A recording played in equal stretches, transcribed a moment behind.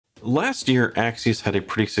Last year, Axios had a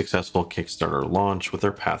pretty successful Kickstarter launch with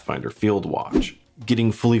their Pathfinder Field Watch,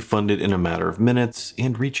 getting fully funded in a matter of minutes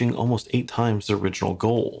and reaching almost 8 times the original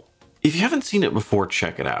goal. If you haven't seen it before,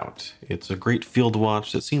 check it out. It's a great field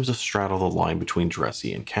watch that seems to straddle the line between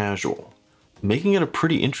dressy and casual, making it a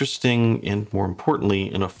pretty interesting and, more importantly,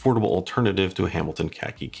 an affordable alternative to a Hamilton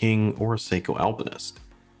Khaki King or a Seiko Alpinist.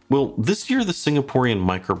 Well, this year the Singaporean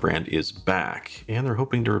microbrand is back, and they're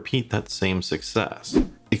hoping to repeat that same success.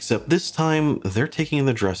 Except this time, they're taking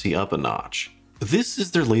the dressy up a notch. This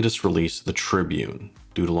is their latest release, the Tribune,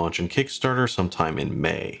 due to launch in Kickstarter sometime in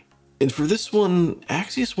May. And for this one,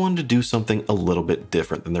 Axios wanted to do something a little bit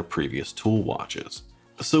different than their previous tool watches.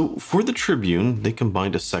 So for the Tribune, they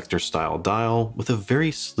combined a sector-style dial with a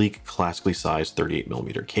very sleek, classically sized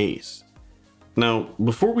 38mm case. Now,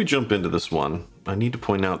 before we jump into this one, I need to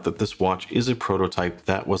point out that this watch is a prototype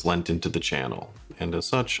that was lent into the channel, and as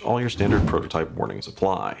such, all your standard prototype warnings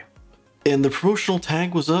apply. And the promotional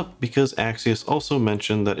tag was up because Axios also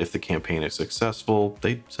mentioned that if the campaign is successful,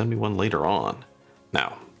 they'd send me one later on.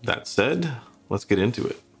 Now, that said, let's get into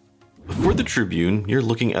it. For the Tribune, you're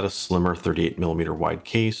looking at a slimmer 38mm wide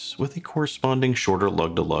case with a corresponding shorter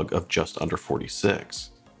lug-to-lug of just under 46.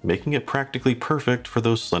 Making it practically perfect for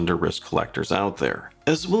those slender wrist collectors out there,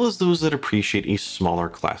 as well as those that appreciate a smaller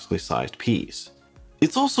classically sized piece.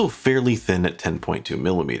 It's also fairly thin at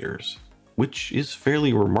 10.2mm, which is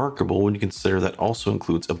fairly remarkable when you consider that also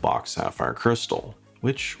includes a box sapphire crystal,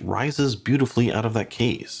 which rises beautifully out of that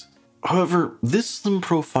case. However, this slim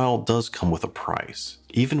profile does come with a price,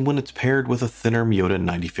 even when it's paired with a thinner Miyota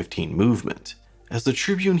 9015 movement, as the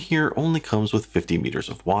Tribune here only comes with 50 meters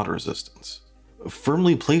of water resistance,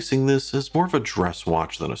 firmly placing this as more of a dress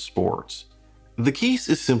watch than a sports. The case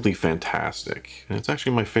is simply fantastic, and it's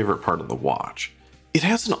actually my favorite part of the watch. It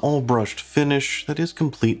has an all-brushed finish that is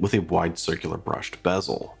complete with a wide circular brushed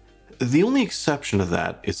bezel. The only exception to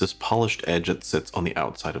that is this polished edge that sits on the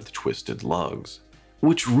outside of the twisted lugs,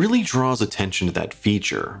 which really draws attention to that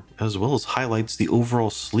feature, as well as highlights the overall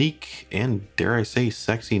sleek and, dare I say,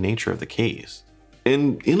 sexy nature of the case.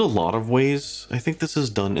 And in a lot of ways, I think this is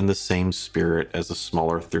done in the same spirit as the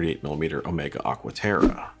smaller 38mm Omega Aqua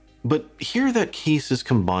Terra. But here that case is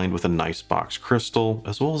combined with a nice box crystal,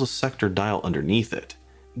 as well as a sector dial underneath it,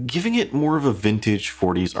 giving it more of a vintage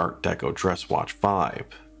 40s Art Deco dress watch vibe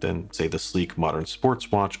than, say, the sleek modern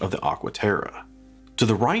sports watch of the Aqua Terra. To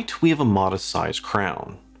the right, we have a modest-sized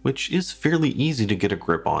crown, which is fairly easy to get a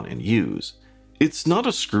grip on and use. It's not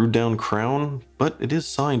a screwed-down crown, but it is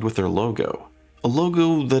signed with their logo. A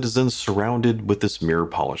logo that is then surrounded with this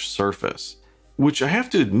mirror-polished surface, which I have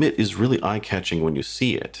to admit is really eye-catching when you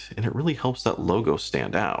see it, and it really helps that logo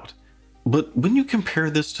stand out. But when you compare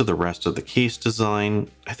this to the rest of the case design,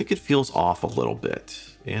 I think it feels off a little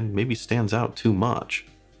bit, and maybe stands out too much.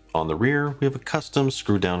 On the rear, we have a custom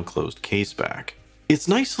screw-down closed case back. It's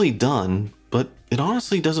nicely done, but it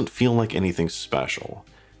honestly doesn't feel like anything special.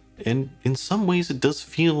 And in some ways it does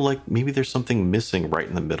feel like maybe there's something missing right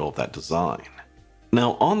in the middle of that design.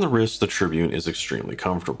 Now on the wrist, the Tribune is extremely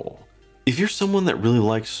comfortable. If you're someone that really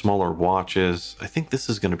likes smaller watches, I think this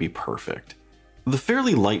is going to be perfect. The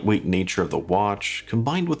fairly lightweight nature of the watch,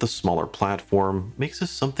 combined with the smaller platform, makes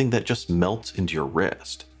this something that just melts into your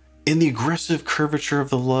wrist. And the aggressive curvature of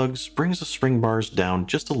the lugs brings the spring bars down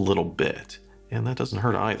just a little bit, and that doesn't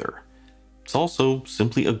hurt either. It's also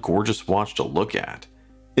simply a gorgeous watch to look at.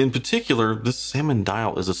 In particular, this salmon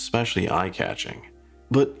dial is especially eye-catching.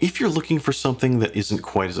 But if you're looking for something that isn't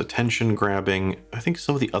quite as attention-grabbing, I think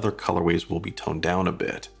some of the other colorways will be toned down a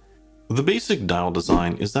bit. The basic dial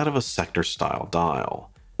design is that of a sector-style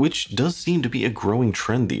dial, which does seem to be a growing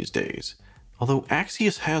trend these days, although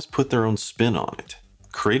Axios has put their own spin on it,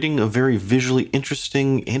 creating a very visually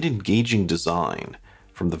interesting and engaging design,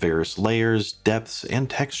 from the various layers, depths, and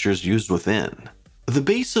textures used within. The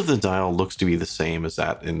base of the dial looks to be the same as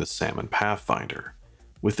that in the Salmon Pathfinder,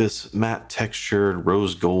 with this matte textured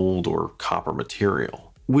rose gold or copper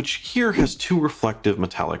material, which here has 2 reflective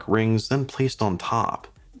metallic rings then placed on top,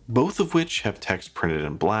 both of which have text printed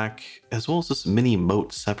in black, as well as this mini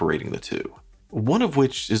moat separating the two. One of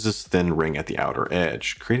which is this thin ring at the outer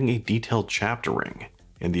edge, creating a detailed chapter ring,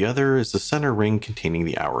 and the other is the center ring containing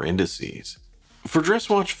the hour indices. For dress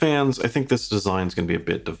watch fans, I think this design is going to be a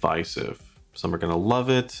bit divisive. Some are going to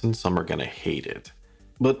love it, and some are going to hate it.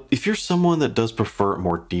 But if you're someone that does prefer a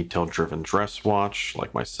more detail-driven dress watch,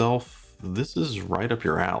 like myself, this is right up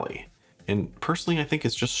your alley. And personally, I think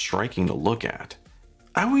it's just striking to look at.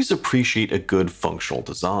 I always appreciate a good functional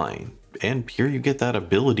design, and here you get that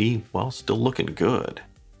ability while still looking good.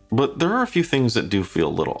 But there are a few things that do feel a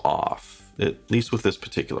little off, at least with this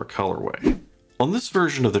particular colorway. On this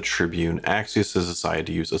version of the Tribune, Axios has decided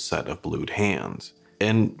to use a set of blued hands.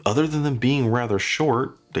 And other than them being rather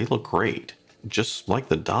short, they look great, just like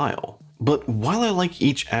the dial. But while I like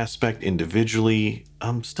each aspect individually,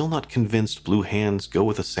 I'm still not convinced blue hands go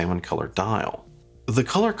with a salmon colored dial. The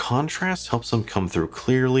color contrast helps them come through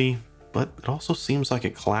clearly, but it also seems like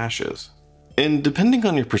it clashes. And depending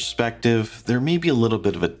on your perspective, there may be a little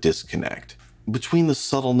bit of a disconnect between the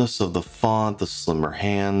subtleness of the font, the slimmer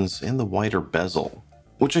hands, and the wider bezel,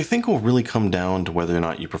 which I think will really come down to whether or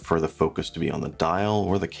not you prefer the focus to be on the dial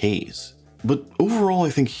or the case. But overall,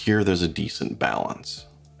 I think here there's a decent balance.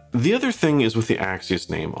 The other thing is with the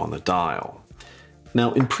Axios name on the dial.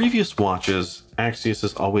 Now, in previous watches, Axios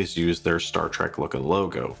has always used their Star Trek looking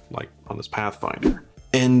logo, like on this Pathfinder.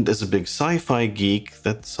 And as a big sci-fi geek,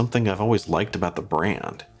 that's something I've always liked about the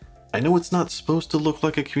brand. I know it's not supposed to look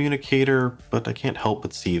like a communicator, but I can't help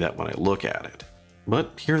but see that when I look at it.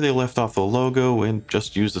 But here they left off the logo and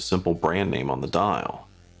just used a simple brand name on the dial.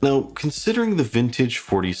 Now, considering the vintage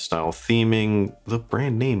 40s style theming, the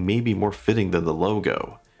brand name may be more fitting than the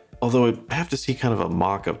logo, although I'd have to see kind of a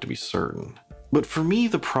mock-up to be certain. But for me,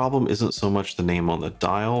 the problem isn't so much the name on the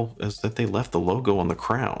dial as that they left the logo on the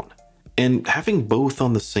crown. And having both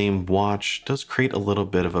on the same watch does create a little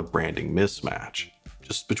bit of a branding mismatch,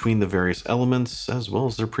 just between the various elements as well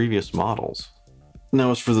as their previous models.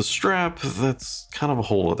 Now, as for the strap, that's kind of a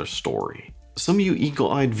whole other story. Some of you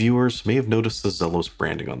eagle-eyed viewers may have noticed the Zelos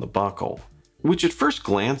branding on the buckle, which at first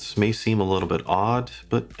glance may seem a little bit odd,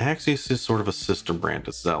 but Axios is sort of a sister brand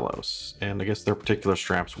to Zelos, and I guess their particular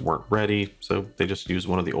straps weren't ready, so they just used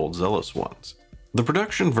one of the old Zelos ones. The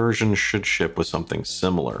production version should ship with something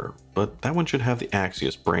similar, but that one should have the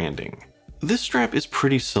Axios branding. This strap is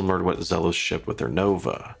pretty similar to what Zelos shipped with their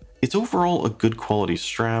Nova. It's overall a good quality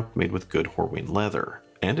strap made with good Horween leather,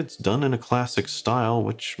 and it's done in a classic style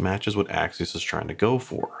which matches what Axios is trying to go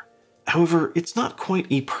for. However, it's not quite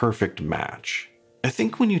a perfect match. I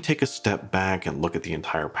think when you take a step back and look at the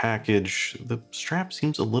entire package, the strap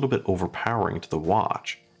seems a little bit overpowering to the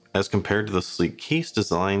watch. As compared to the sleek case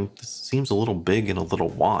design, this seems a little big and a little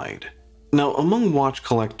wide. Now, among watch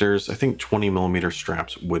collectors, I think 20mm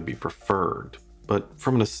straps would be preferred, but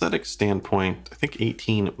from an aesthetic standpoint, I think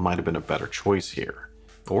 18 might have been a better choice here.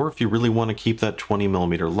 Or if you really want to keep that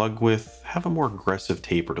 20mm lug width, have a more aggressive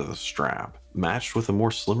taper to the strap, matched with a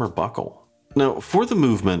more slimmer buckle. Now, for the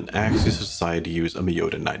movement, Axios decided to use a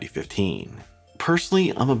Miyota 9015.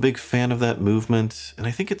 Personally, I'm a big fan of that movement, and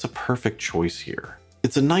I think it's a perfect choice here.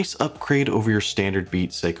 It's a nice upgrade over your standard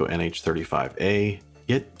beat Seiko NH35A,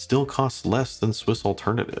 yet still costs less than Swiss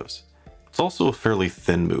alternatives. It's also a fairly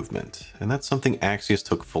thin movement, and that's something Axios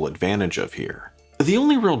took full advantage of here. The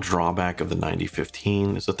only real drawback of the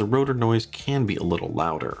 9015 is that the rotor noise can be a little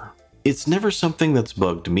louder. It's never something that's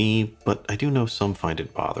bugged me, but I do know some find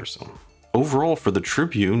it bothersome. Overall, for the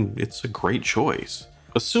Tribune, it's a great choice,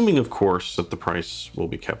 assuming of course that the price will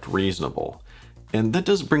be kept reasonable. And that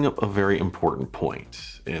does bring up a very important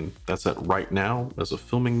point, and that's that right now, as of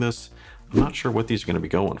filming this, I'm not sure what these are going to be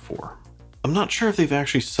going for. I'm not sure if they've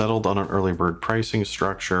actually settled on an early bird pricing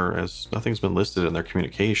structure, as nothing's been listed in their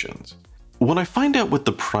communications. When I find out what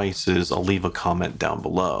the price is, I'll leave a comment down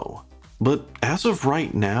below. But as of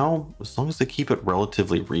right now, as long as they keep it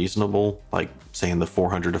relatively reasonable, like say in the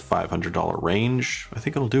 $400 to $500 range, I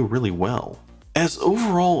think it'll do really well. As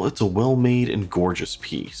overall, it's a well-made and gorgeous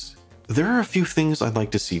piece. There are a few things I'd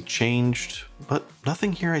like to see changed, but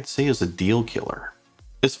nothing here I'd say is a deal killer.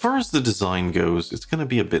 As far as the design goes, it's going to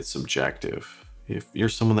be a bit subjective. If you're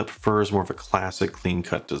someone that prefers more of a classic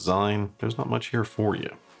clean-cut design, there's not much here for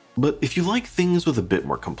you. But if you like things with a bit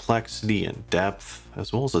more complexity and depth,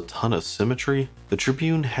 as well as a ton of symmetry, the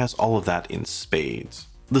Tribune has all of that in spades.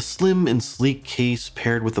 The slim and sleek case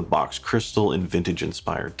paired with the box crystal and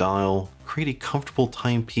vintage-inspired dial create a comfortable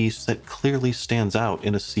timepiece that clearly stands out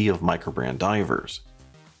in a sea of microbrand divers.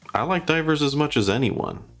 I like divers as much as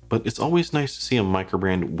anyone, but it's always nice to see a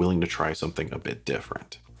microbrand willing to try something a bit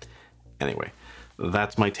different. Anyway,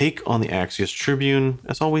 that's my take on the Axios Tribune.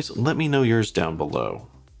 As always, let me know yours down below,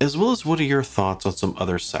 as well as what are your thoughts on some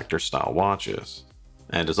other sector style watches.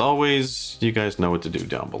 And as always, you guys know what to do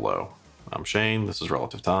down below. I'm Shane, this is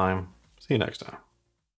Relative Time. See you next time.